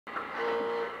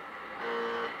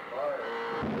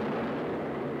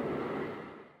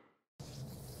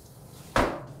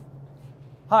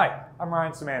Hi, I'm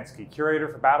Ryan Szymanski, curator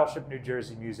for Battleship New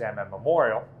Jersey Museum and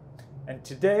Memorial, and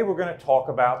today we're going to talk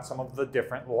about some of the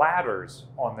different ladders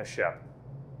on the ship.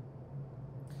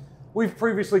 We've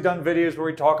previously done videos where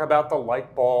we talk about the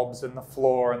light bulbs and the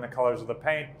floor and the colors of the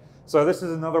paint, so this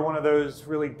is another one of those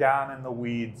really down in the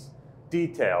weeds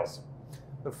details.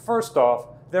 But first off,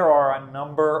 there are a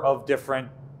number of different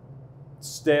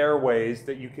stairways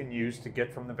that you can use to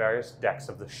get from the various decks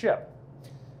of the ship.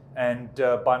 And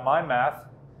by my math,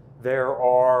 there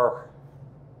are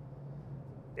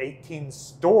 18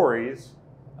 stories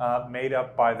made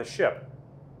up by the ship.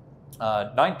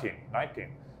 19,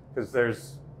 because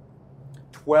there's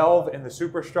 12 in the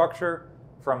superstructure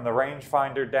from the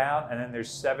rangefinder down, and then there's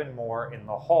 7 more in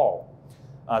the hull.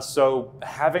 So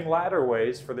having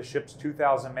ladderways for the ship's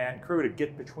 2,000-man crew to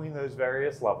get between those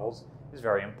various levels is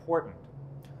very important.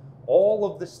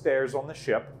 All of the stairs on the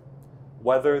ship,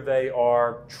 whether they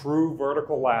are true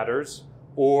vertical ladders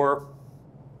or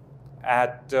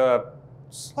at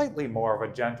slightly more of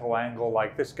a gentle angle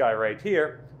like this guy right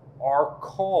here, are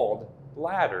called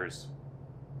ladders.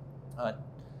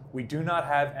 We do not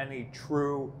have any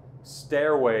true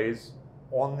stairways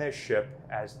on this ship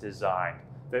as designed.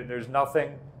 There's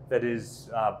nothing that is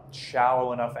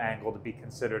shallow enough angle to be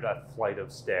considered a flight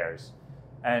of stairs.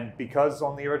 And because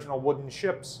on the original wooden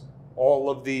ships, all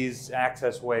of these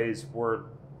access ways were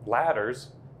ladders,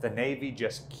 the Navy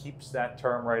just keeps that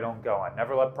term right on going.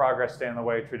 Never let progress stand in the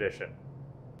way of tradition.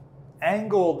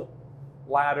 Angled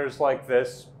ladders like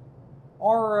this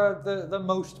are the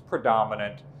most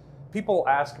predominant. People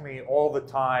ask me all the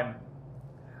time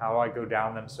how I go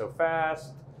down them so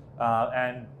fast.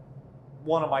 And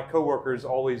one of my coworkers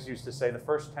always used to say the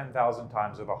first 10,000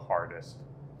 times are the hardest.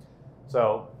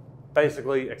 So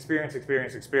basically, experience.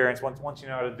 Once you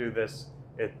know how to do this,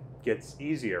 it gets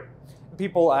easier.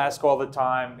 People ask all the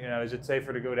time, is it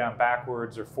safer to go down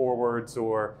backwards or forwards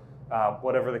or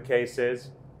whatever the case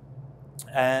is?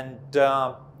 And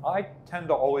I tend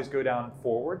to always go down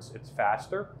forwards. It's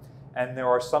faster. And there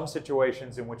are some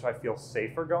situations in which I feel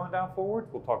safer going down forwards.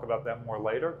 We'll talk about that more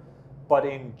later. But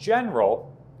in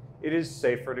general, it is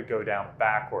safer to go down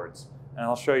backwards. And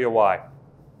I'll show you why.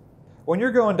 When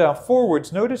you're going down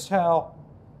forwards, notice how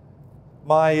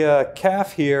my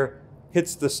calf here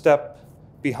hits the step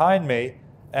behind me,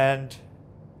 and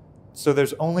so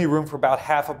there's only room for about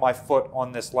half of my foot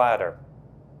on this ladder.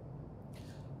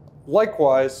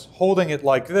 Likewise, holding it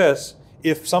like this,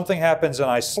 if something happens and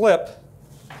I slip,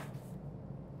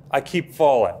 I keep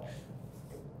falling.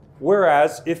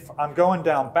 Whereas if I'm going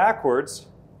down backwards,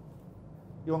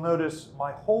 you'll notice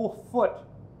my whole foot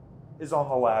is on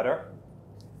the ladder,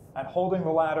 and holding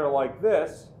the ladder like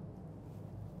this,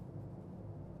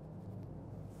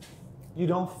 you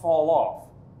don't fall off.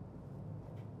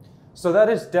 So that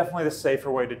is definitely the safer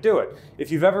way to do it.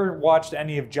 If you've ever watched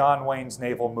any of John Wayne's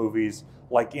naval movies,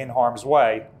 like In Harm's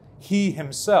Way, he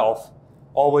himself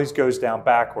always goes down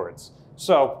backwards.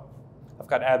 So I've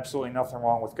got absolutely nothing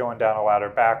wrong with going down a ladder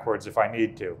backwards if I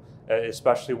need to,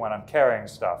 especially when I'm carrying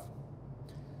stuff.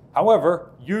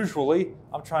 However, usually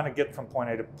I'm trying to get from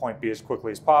point A to point B as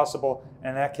quickly as possible, and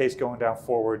in that case, going down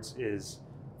forwards is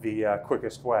the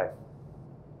quickest way.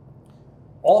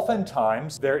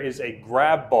 Oftentimes, there is a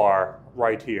grab bar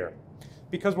right here.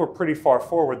 Because we're pretty far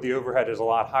forward, the overhead is a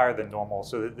lot higher than normal,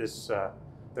 so that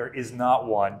there is not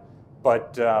one.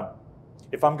 But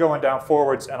if I'm going down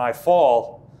forwards and I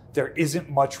fall, there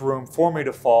isn't much room for me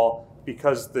to fall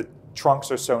because the trunks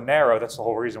are so narrow. That's the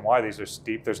whole reason why these are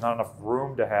steep. There's not enough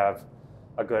room to have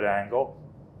a good angle.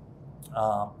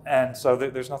 And so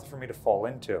there's nothing for me to fall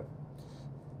into.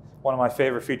 One of my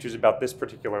favorite features about this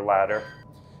particular ladder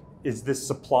is this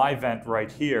supply vent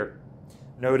right here.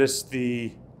 Notice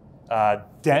the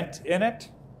dent in it,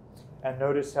 and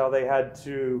notice how they had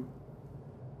to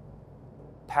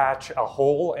patch a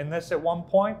hole in this at one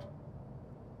point.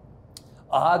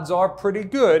 Odds are pretty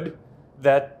good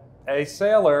that a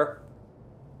sailor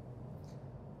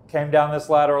came down this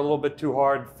ladder a little bit too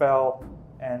hard, fell,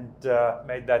 and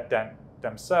made that dent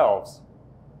themselves.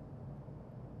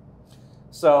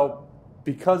 So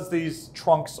because these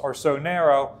trunks are so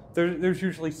narrow, there's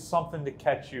usually something to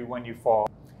catch you when you fall,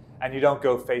 and you don't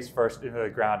go face first into the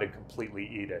ground and completely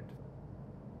eat it.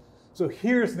 So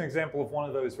here's an example of one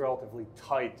of those relatively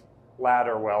tight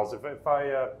ladder wells. If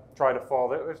I try to fall,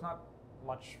 there's not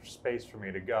much space for me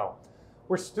to go.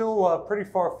 We're still pretty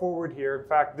far forward here. In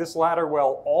fact, this ladder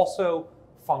well also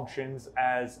functions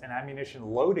as an ammunition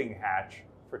loading hatch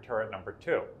for turret number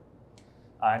 2.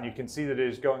 And you can see that it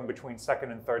is going between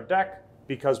second and third deck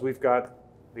because we've got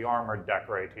the armored deck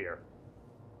right here.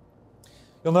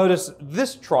 You'll notice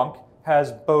this trunk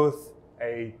has both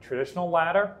a traditional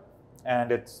ladder,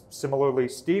 and it's similarly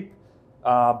steep,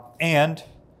 and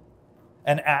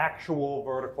an actual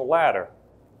vertical ladder.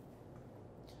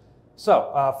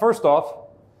 So first off,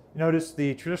 notice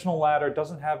the traditional ladder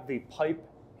doesn't have the pipe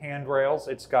handrails.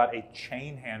 It's got a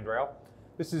chain handrail.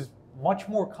 This is much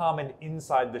more common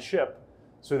inside the ship,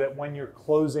 so that when you're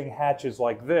closing hatches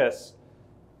like this,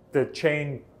 the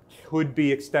chain could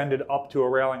be extended up to a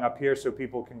railing up here so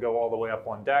people can go all the way up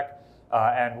on deck.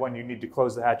 And when you need to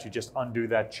close the hatch, you just undo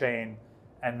that chain,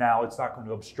 and now it's not going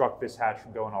to obstruct this hatch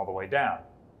from going all the way down.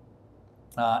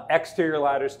 Exterior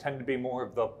ladders tend to be more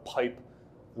of the pipe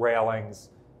railings,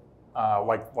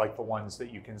 like the ones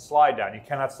that you can slide down. You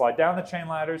cannot slide down the chain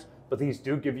ladders, but these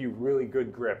do give you really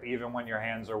good grip, even when your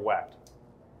hands are wet.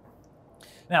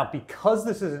 Now, because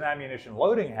this is an ammunition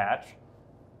loading hatch,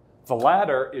 the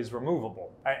ladder is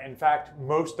removable. In fact,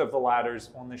 most of the ladders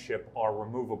on the ship are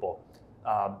removable.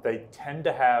 They tend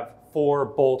to have 4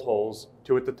 bolt holes,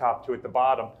 2 at the top, 2 at the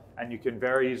bottom, and you can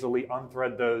very easily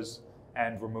unthread those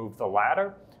and remove the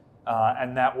ladder.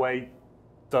 And that way,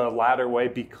 the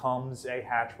ladderway becomes a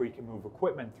hatch where you can move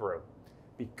equipment through.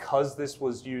 Because this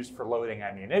was used for loading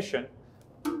ammunition,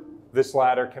 this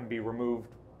ladder can be removed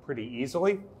pretty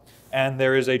easily. And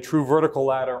there is a true vertical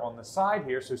ladder on the side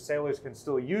here, so sailors can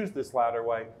still use this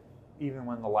ladderway even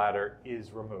when the ladder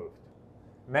is removed.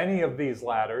 Many of these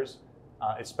ladders,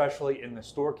 especially in the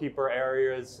storekeeper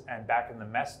areas and back in the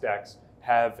mess decks,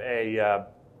 have a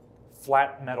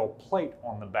flat metal plate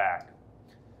on the back.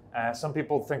 Some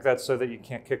people think that's so that you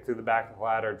can't kick through the back of the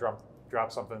ladder,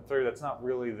 drop something through. That's not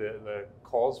really the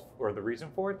cause or the reason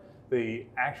for it. The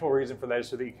actual reason for that is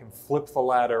so that you can flip the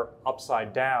ladder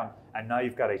upside down, and now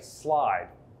you've got a slide.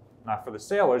 Not for the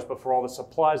sailors, but for all the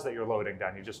supplies that you're loading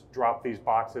down. You just drop these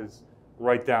boxes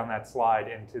right down that slide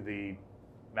into the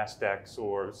mess decks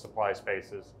or supply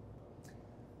spaces.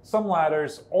 Some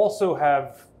ladders also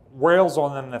have rails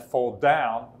on them that fold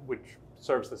down, which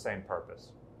serves the same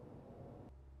purpose.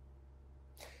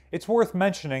 It's worth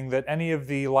mentioning that any of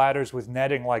the ladders with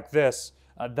netting like this,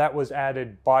 that was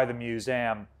added by the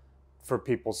museum for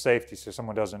people's safety so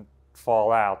someone doesn't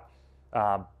fall out.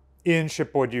 In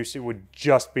shipboard use, it would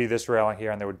just be this railing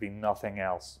here and there would be nothing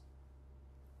else.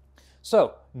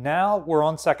 So now we're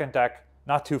on second deck,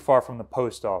 not too far from the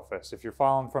post office. If you're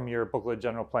following from your booklet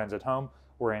general plans at home,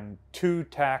 we're in 2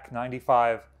 TAC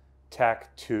 95,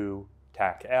 TAC 2,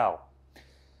 TAC L.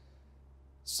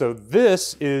 So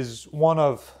this is one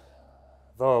of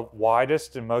the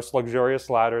widest and most luxurious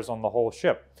ladders on the whole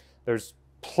ship. There's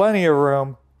plenty of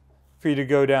room for you to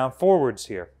go down forwards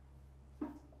here.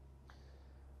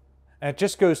 And it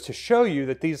just goes to show you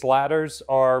that these ladders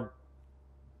are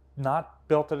not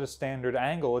built at a standard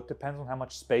angle. It depends on how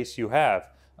much space you have.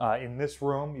 In this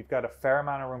room, you've got a fair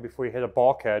amount of room before you hit a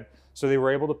bulkhead, so they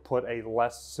were able to put a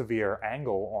less severe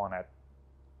angle on it.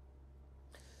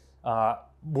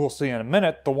 We'll see in a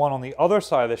minute, the one on the other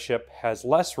side of the ship has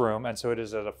less room, and so it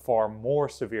is at a far more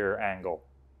severe angle.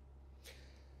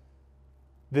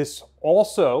 This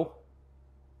also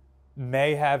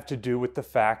may have to do with the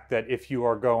fact that if you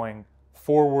are going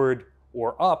forward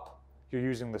or up, you're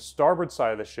using the starboard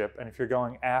side of the ship, and if you're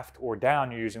going aft or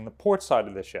down, you're using the port side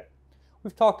of the ship.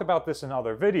 We've talked about this in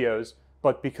other videos,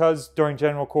 but because during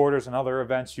general quarters and other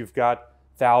events you've got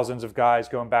thousands of guys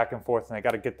going back and forth and they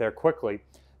got to get there quickly,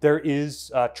 there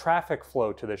is traffic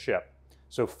flow to the ship.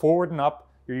 So forward and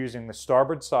up, you're using the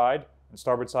starboard side and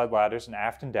starboard side ladders, and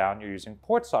aft and down, you're using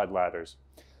port side ladders.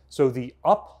 So the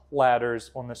up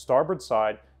ladders on the starboard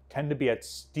side tend to be at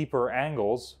steeper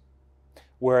angles,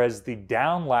 whereas the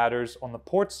down ladders on the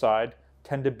port side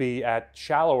tend to be at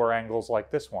shallower angles like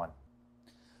this one.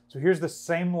 So here's the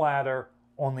same ladder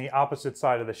on the opposite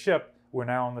side of the ship. We're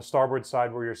now on the starboard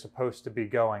side where you're supposed to be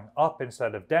going up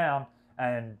instead of down,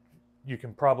 and you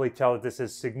can probably tell that this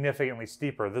is significantly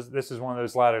steeper. This is one of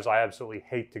those ladders I absolutely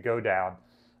hate to go down.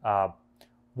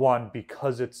 One,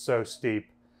 because it's so steep,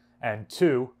 and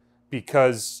 2,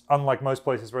 because unlike most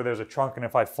places where there's a trunk and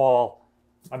if I fall,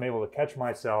 I'm able to catch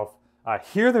myself,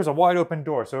 here there's a wide open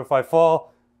door, so if I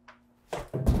fall,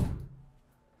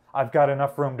 I've got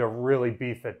enough room to really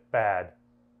beef it bad.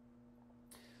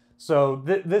 So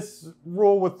this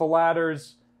rule with the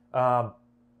ladders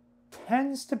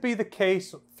tends to be the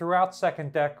case throughout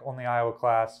second deck on the Iowa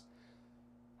class.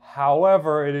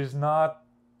 However, it is not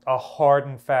a hard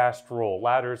and fast rule.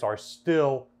 Ladders are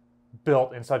still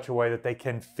built in such a way that they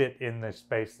can fit in the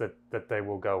space that they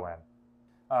will go in.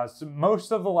 So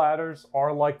most of the ladders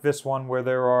are like this one, where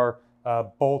there are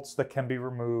bolts that can be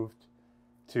removed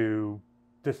to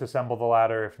disassemble the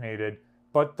ladder if needed.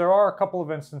 But there are a couple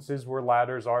of instances where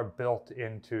ladders are built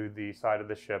into the side of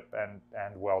the ship and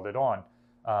welded on.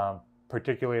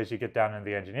 Particularly as you get down into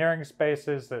the engineering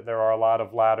spaces, that there are a lot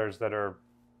of ladders that are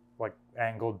like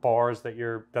angled bars that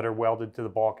are welded to the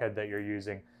bulkhead that you're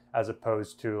using, as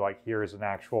opposed to like here's an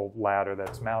actual ladder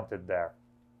that's mounted there.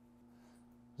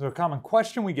 So a common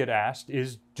question we get asked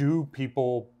is, do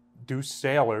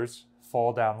sailors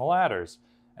fall down the ladders?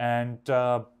 And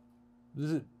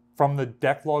from the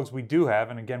deck logs we do have,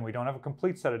 and again, we don't have a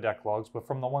complete set of deck logs, but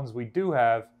from the ones we do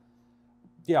have,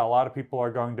 yeah, a lot of people are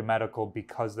going to medical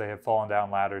because they have fallen down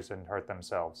ladders and hurt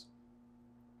themselves.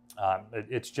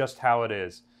 It's just how it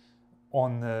is.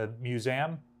 On the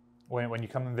museum, when you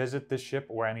come and visit this ship,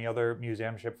 or any other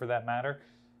museum ship for that matter,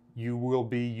 you will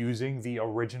be using the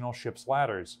original ship's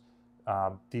ladders.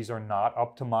 These are not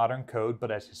up to modern code, but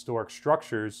as historic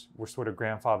structures, we're sort of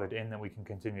grandfathered in that we can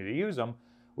continue to use them,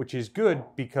 which is good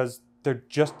because there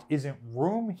just isn't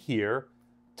room here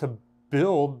to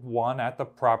build one at the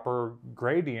proper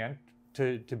gradient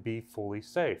to be fully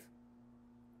safe.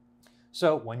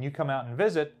 So when you come out and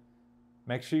visit,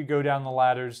 make sure you go down the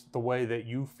ladders the way that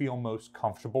you feel most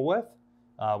comfortable with,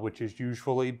 which is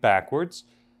usually backwards.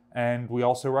 And we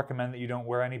also recommend that you don't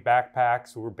wear any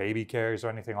backpacks or baby carriers or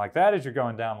anything like that as you're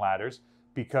going down ladders,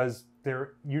 because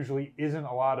there usually isn't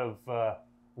a lot of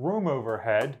room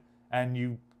overhead, and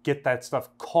you get that stuff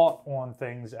caught on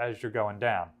things as you're going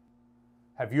down.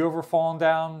 Have you ever fallen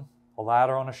down a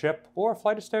ladder on a ship or a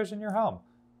flight of stairs in your home?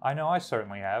 I know I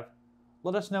certainly have.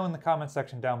 Let us know in the comment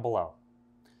section down below.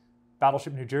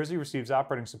 Battleship New Jersey receives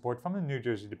operating support from the New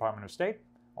Jersey Department of State,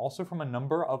 also from a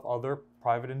number of other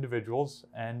private individuals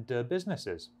and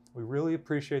businesses. We really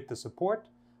appreciate the support.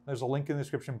 There's a link in the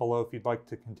description below if you'd like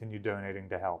to continue donating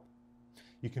to help.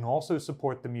 You can also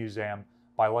support the museum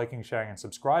by liking, sharing, and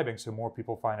subscribing so more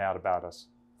people find out about us.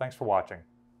 Thanks for watching.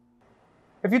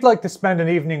 If you'd like to spend an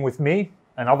evening with me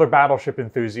and other battleship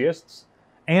enthusiasts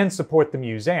and support the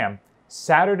museum,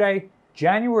 Saturday,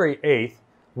 January 8th,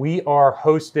 we are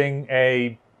hosting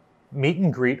a meet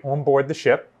and greet on board the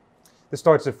ship. This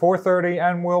starts at 4:30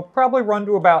 and will probably run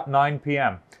to about 9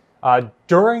 p.m.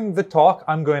 During the talk,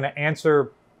 I'm going to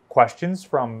answer questions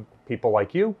from people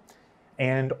like you,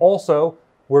 and also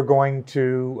we're going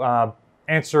to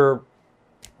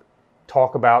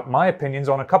talk about my opinions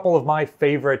on a couple of my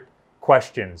favorite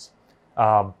questions.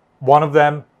 One of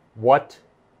them, what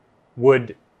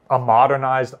would a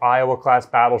modernized Iowa-class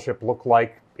battleship look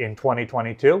like in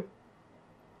 2022?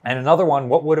 And another one,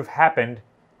 what would have happened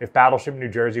if Battleship New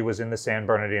Jersey was in the San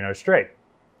Bernardino Strait?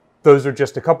 Those are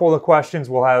just a couple of the questions.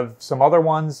 We'll have some other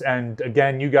ones, and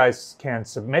again, you guys can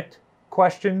submit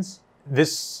questions.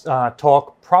 This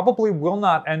talk probably will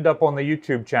not end up on the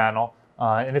YouTube channel,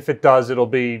 and if it does, it'll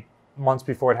be months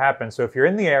before it happens. So if you're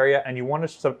in the area and you want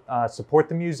to support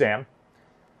the museum,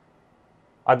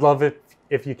 I'd love it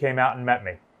if you came out and met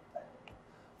me.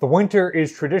 The winter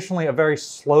is traditionally a very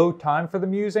slow time for the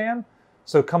museum,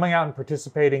 so coming out and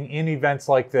participating in events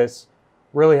like this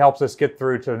really helps us get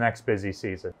through to the next busy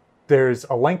season. There's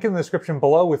a link in the description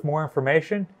below with more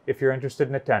information if you're interested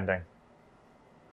in attending.